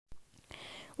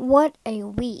What a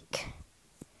week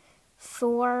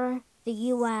for the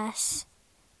U.S.,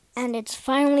 and it's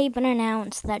finally been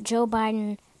announced that Joe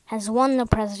Biden has won the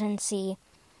presidency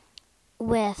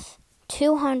with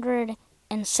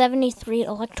 273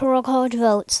 Electoral College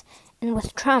votes, and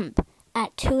with Trump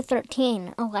at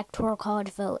 213 Electoral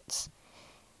College votes.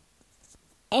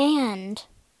 And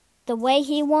the way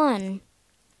he won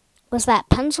was that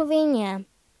Pennsylvania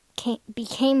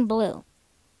became blue.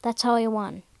 That's how he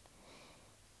won.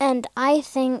 And I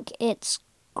think it's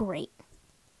great.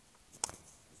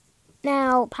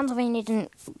 Now, Pennsylvania didn't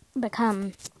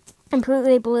become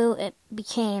completely blue. It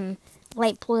became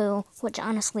light blue, which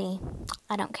honestly,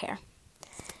 I don't care.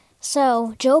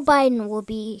 So, Joe Biden will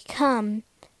become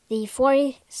the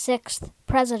 46th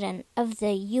president of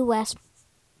the United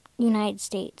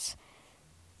States.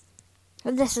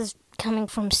 This is coming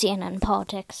from CNN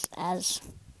Politics, as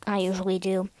I usually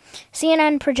do.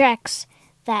 CNN projects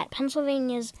that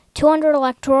Pennsylvania's 200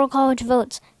 Electoral College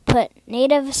votes put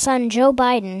native son Joe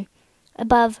Biden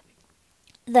above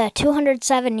the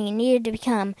 270 needed to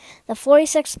become the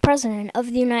 46th president of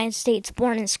the United States.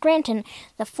 Born in Scranton,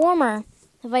 the former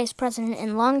vice president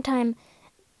and longtime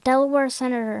Delaware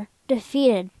senator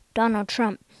defeated Donald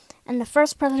Trump, and the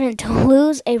first president to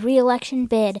lose a re-election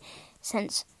bid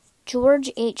since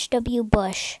George H.W.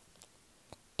 Bush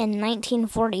in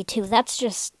 1942. That's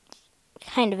just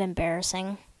kind of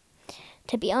embarrassing,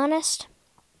 to be honest.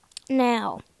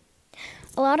 Now,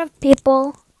 a lot of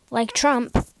people, like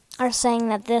Trump, are saying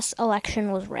that this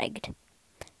election was rigged.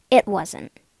 It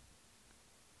wasn't.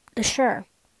 Sure,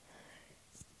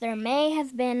 there may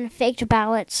have been faked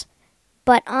ballots,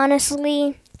 but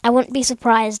honestly, I wouldn't be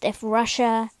surprised if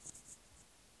Russia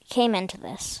came into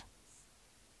this.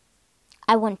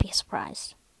 I wouldn't be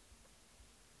surprised.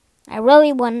 I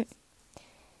really wouldn't.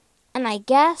 And I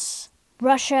guess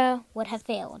Russia would have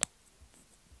failed.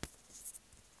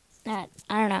 I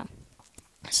don't know.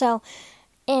 So,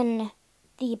 in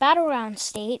the battleground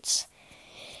states,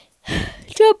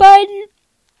 Joe Biden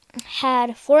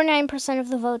had 49% of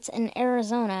the votes in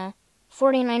Arizona,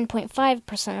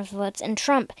 49.5% of the votes, and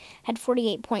Trump had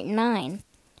 48.9%.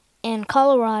 In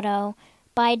Colorado,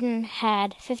 Biden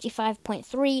had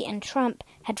 55.3% and Trump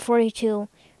had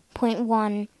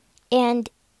 42.1%. And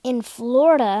in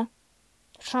Florida,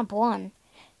 Trump won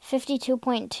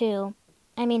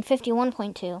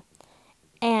 51.2%,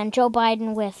 and Joe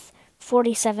Biden with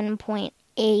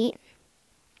 47.8%.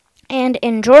 And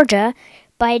in Georgia,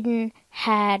 Biden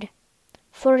had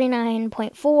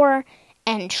 49.4%,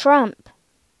 and Trump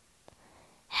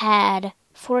had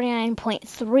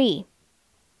 49.3%.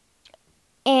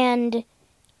 And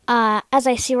as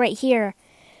I see right here,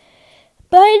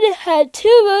 Biden had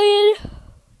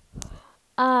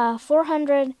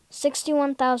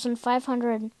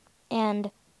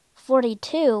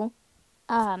 2,461,542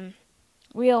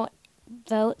 real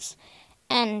votes,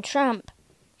 and Trump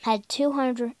had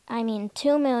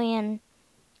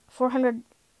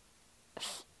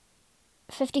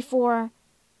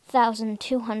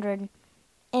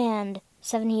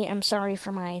 2,454,278. I'm sorry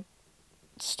for my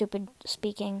stupid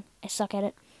speaking. I suck at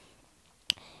it.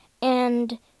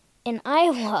 And in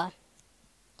Iowa,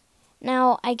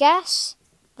 now I guess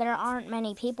there aren't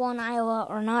many people in Iowa,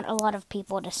 or not a lot of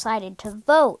people decided to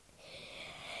vote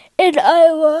in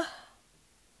Iowa.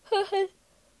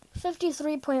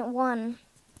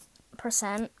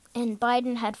 53.1%, and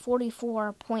Biden had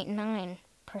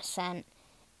 44.9%.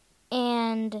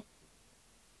 And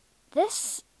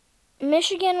this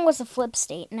Michigan was a flip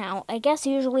state. Now, I guess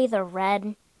usually they're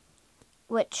red,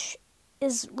 which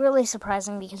is really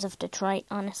surprising because of Detroit,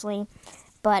 honestly.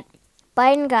 But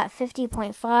Biden got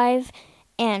 50.5%,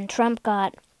 and Trump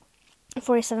got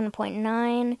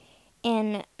 47.9%.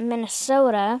 In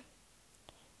Minnesota,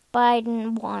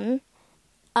 Biden won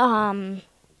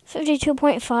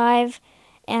 52.5%,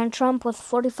 and Trump with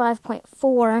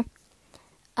 45.4%.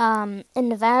 In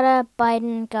Nevada,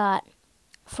 Biden got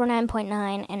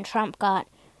 49.9%, and Trump got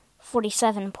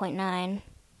 47.9%.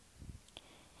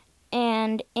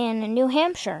 And in New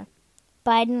Hampshire,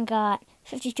 Biden got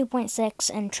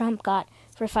 52.6%, and Trump got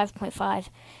 45.5%.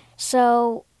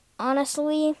 So,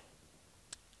 honestly,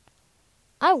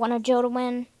 I wanted Joe to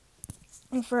win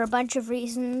for a bunch of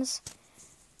reasons.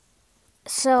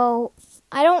 So,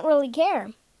 I don't really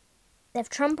care. If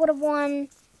Trump would have won,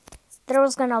 there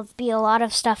was going to be a lot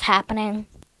of stuff happening,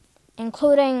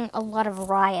 including a lot of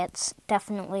riots,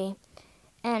 definitely.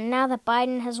 And now that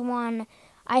Biden has won,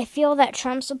 I feel that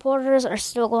Trump supporters are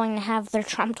still going to have their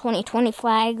Trump 2020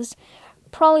 flags,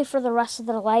 probably for the rest of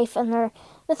their life. And the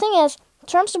thing is,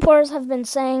 Trump supporters have been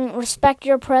saying, respect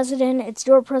your president, it's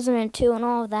your president too, and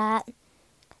all of that.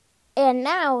 And And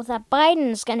now that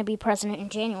Biden's going to be president in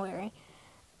January,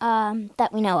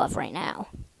 that we know of right now,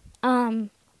 I'm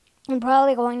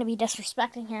probably going to be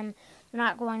disrespecting him. I'm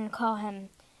not going to call him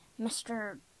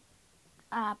Mr.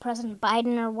 President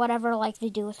Biden or whatever like they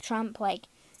do with Trump, like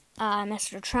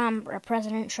Mr. Trump or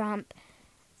President Trump.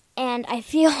 And I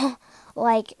feel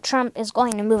like Trump is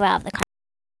going to move out of the country.